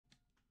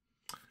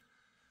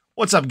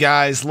What's up,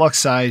 guys?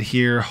 Luckside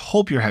here.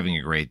 Hope you're having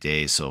a great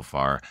day so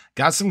far.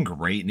 Got some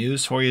great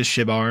news for you,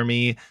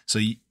 Shibarium. So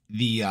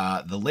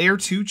the layer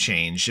 2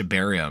 chain,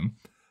 Shibarium,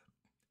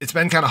 it's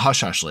been kind of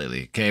hush-hush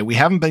lately, okay? We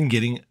haven't been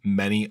getting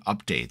many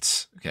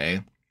updates,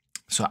 okay?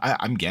 So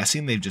I'm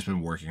guessing they've just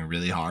been working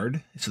really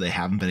hard, so they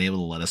haven't been able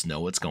to let us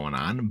know what's going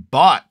on.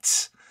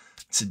 But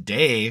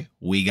today,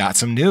 we got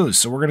some news,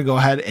 so we're going to go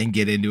ahead and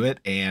get into it.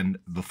 And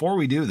before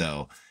we do,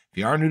 though, if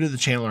you are new to the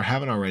channel or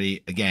haven't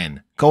already,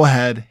 again, go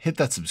ahead, hit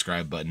that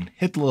subscribe button,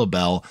 hit the little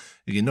bell.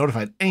 You get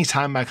notified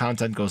anytime my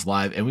content goes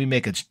live, and we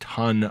make a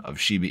ton of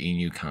Shiba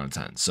Inu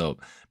content, so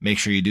make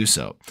sure you do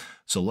so.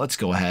 So let's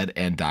go ahead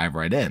and dive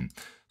right in.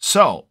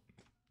 So,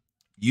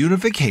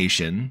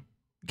 Unification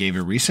gave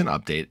a recent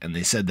update, and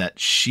they said that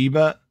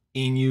Shiba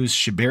Inu's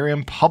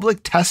Shibarium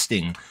public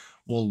testing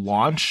will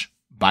launch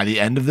by the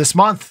end of this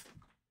month.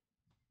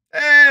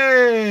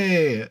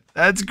 Hey,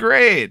 that's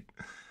great.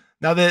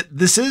 Now that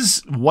this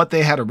is what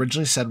they had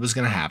originally said was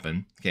going to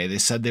happen. Okay, they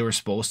said they were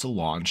supposed to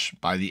launch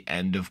by the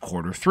end of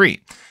Q3.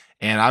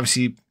 And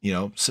obviously, you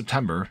know,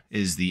 September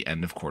is the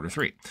end of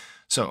Q3.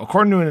 So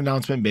according to an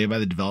announcement made by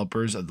the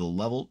developers of the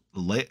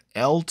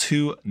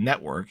L2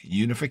 network,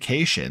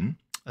 Unification,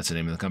 that's the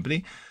name of the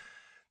company,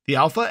 the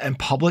alpha and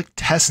public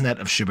testnet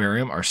of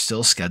Shibarium are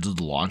still scheduled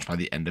to launch by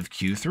the end of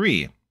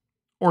Q3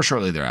 or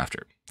shortly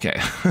thereafter. Okay,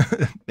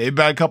 maybe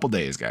by a couple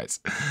days,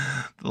 guys.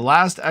 The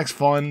last X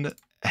fund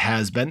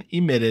has been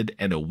emitted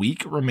and a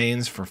week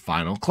remains for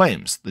final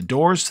claims. The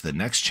doors to the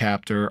next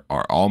chapter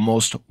are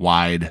almost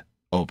wide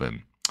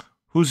open.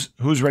 Who's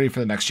ready for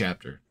the next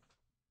chapter?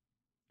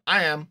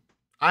 I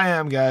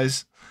am,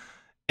 guys.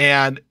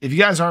 And if you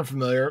guys aren't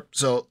familiar,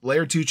 so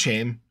layer 2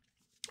 chain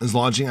is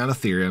launching on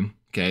Ethereum,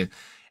 okay?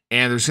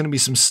 And there's going to be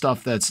some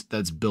stuff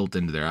that's built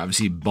into there.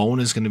 Obviously, Bone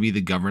is going to be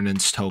the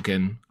governance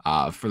token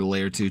for the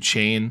layer 2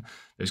 chain.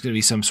 There's going to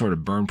be some sort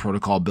of burn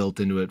protocol built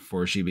into it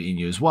for Shiba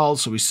Inu as well.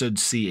 So we should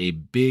see a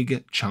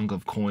big chunk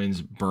of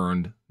coins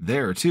burned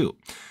there too.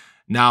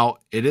 Now,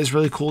 it is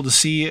really cool to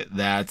see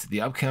that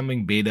the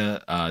upcoming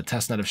beta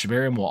testnet of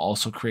Shibarium will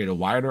also create a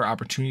wider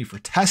opportunity for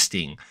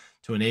testing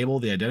to enable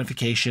the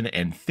identification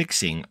and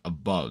fixing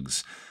of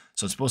bugs.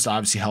 So it's supposed to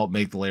obviously help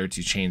make the layer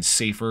 2 chain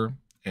safer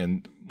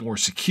and more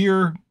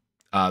secure.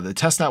 The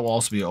testnet will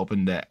also be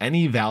open to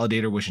any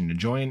validator wishing to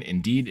join.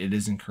 Indeed, it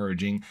is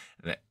encouraging,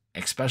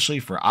 especially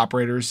for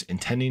operators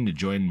intending to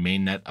join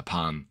mainnet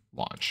upon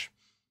launch.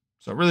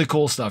 So really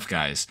cool stuff,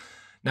 guys.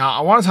 Now,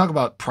 I want to talk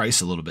about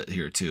price a little bit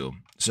here too.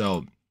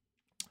 So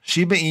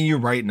Shiba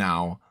Inu right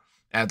now,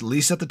 at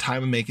least at the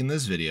time of making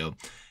this video,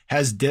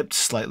 has dipped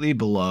slightly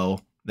below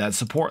that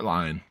support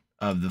line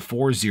of the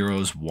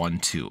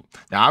 4012.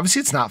 Now, obviously,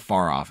 it's not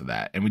far off of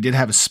that, and we did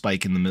have a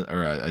spike in the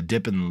or a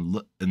dip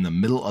in the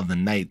middle of the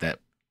night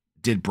that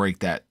did break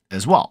that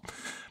as well.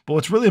 But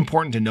what's really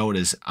important to note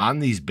is on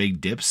these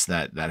big dips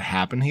that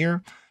happen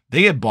here,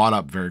 they get bought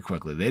up very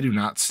quickly. They do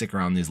not stick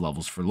around these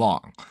levels for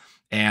long.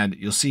 And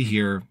you'll see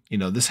here, you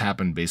know, this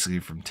happened basically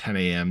from 10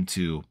 a.m.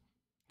 to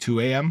 2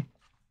 a.m.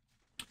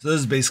 So this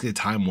is basically a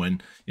time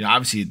when, you know,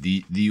 obviously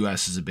the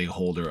U.S. is a big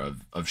holder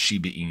of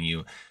Shiba Inu.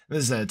 And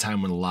this is at a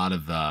time when a lot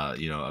of,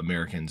 you know,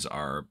 Americans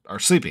are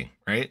sleeping,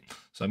 right?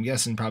 So I'm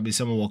guessing probably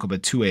someone woke up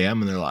at 2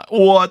 a.m. and they're like,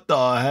 what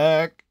the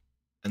heck?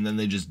 And then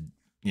they just,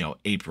 you know,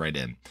 aped right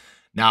in.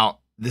 Now,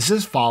 this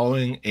is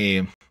following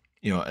a,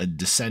 you know, a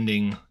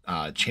descending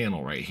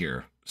channel right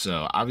here.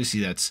 So obviously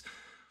that's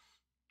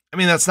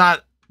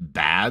not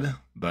bad,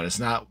 but it's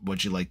not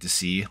what you like to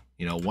see.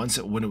 You know, when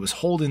it was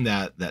holding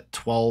that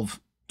 12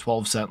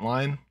 cent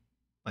line,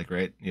 like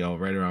right, you know,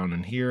 right around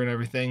in here and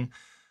everything,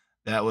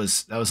 that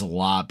was a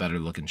lot better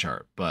looking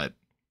chart. But,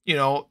 you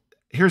know,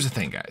 here's the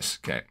thing, guys.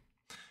 Okay.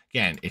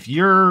 Again, if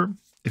you're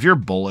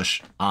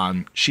bullish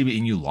on Shiba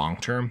Inu long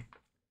term,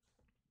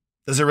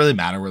 does it really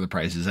matter where the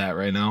price is at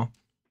right now?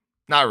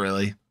 Not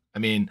really. I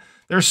mean,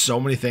 there's so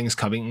many things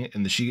coming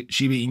in the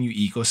Shiba Inu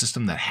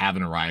ecosystem that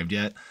haven't arrived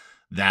yet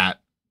that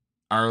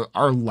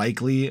are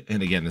likely,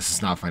 and again, this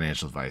is not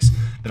financial advice,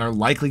 that are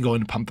likely going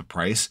to pump the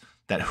price,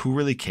 that who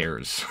really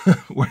cares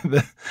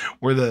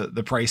where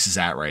the price is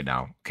at right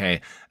now.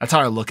 Okay. That's how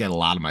I look at a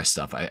lot of my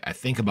stuff. I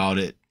think about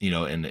it, you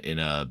know, in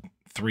a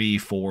 3,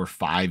 4,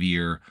 5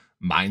 year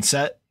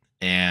mindset.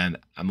 And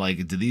I'm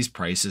like, do these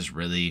prices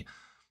really,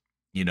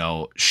 you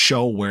know,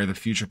 show where the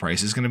future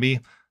price is going to be?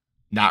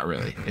 Not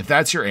really. If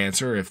that's your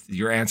answer, if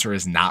your answer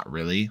is not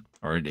really,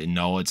 or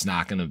no, it's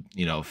not going to,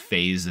 you know,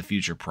 phase the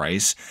future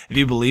price. If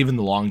you believe in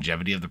the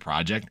longevity of the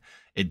project,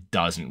 it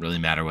doesn't really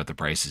matter what the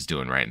price is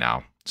doing right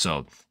now.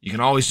 So you can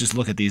always just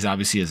look at these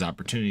obviously as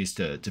opportunities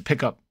to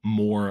pick up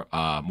more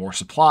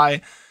supply.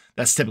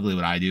 That's typically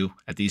what I do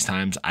at these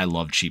times. I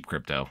love cheap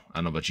crypto. I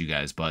don't know about you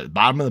guys, but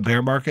bottom of the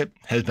bear market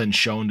has been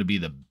shown to be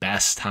the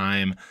best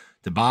time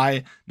to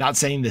buy. Not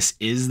saying this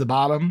is the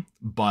bottom,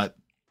 but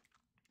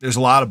there's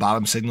a lot of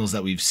bottom signals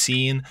that we've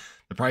seen.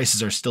 The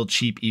prices are still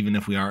cheap, even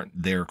if we aren't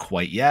there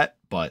quite yet.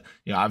 But,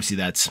 you know, obviously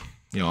that's,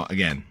 you know,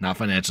 again, not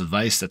financial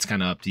advice. That's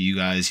kind of up to you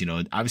guys. You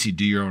know, obviously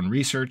do your own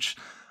research.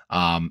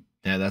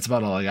 yeah, that's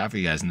about all I got for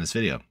you guys in this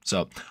video.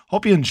 So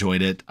hope you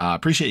enjoyed it.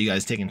 Appreciate you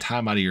guys taking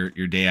time out of your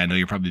day. I know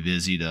you're probably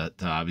busy to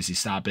obviously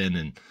stop in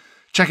and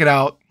check it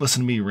out,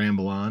 listen to me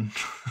ramble on.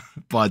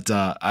 But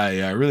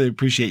I really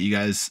appreciate you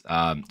guys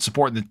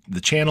supporting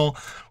the channel.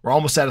 We're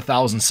almost at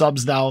 1,000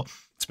 subs now.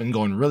 It's been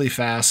going really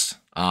fast.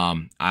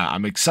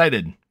 I'm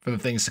excited for the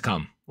things to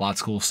come. Lots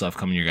of cool stuff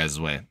coming your guys'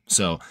 way.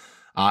 So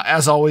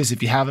as always,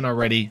 if you haven't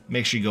already,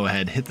 make sure you go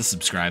ahead, hit the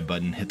subscribe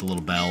button, hit the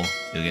little bell.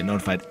 You'll get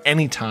notified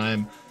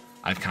anytime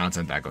I have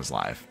content that goes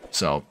live.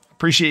 So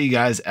appreciate you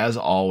guys as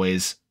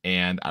always,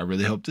 and I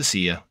really hope to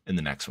see you in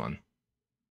the next one.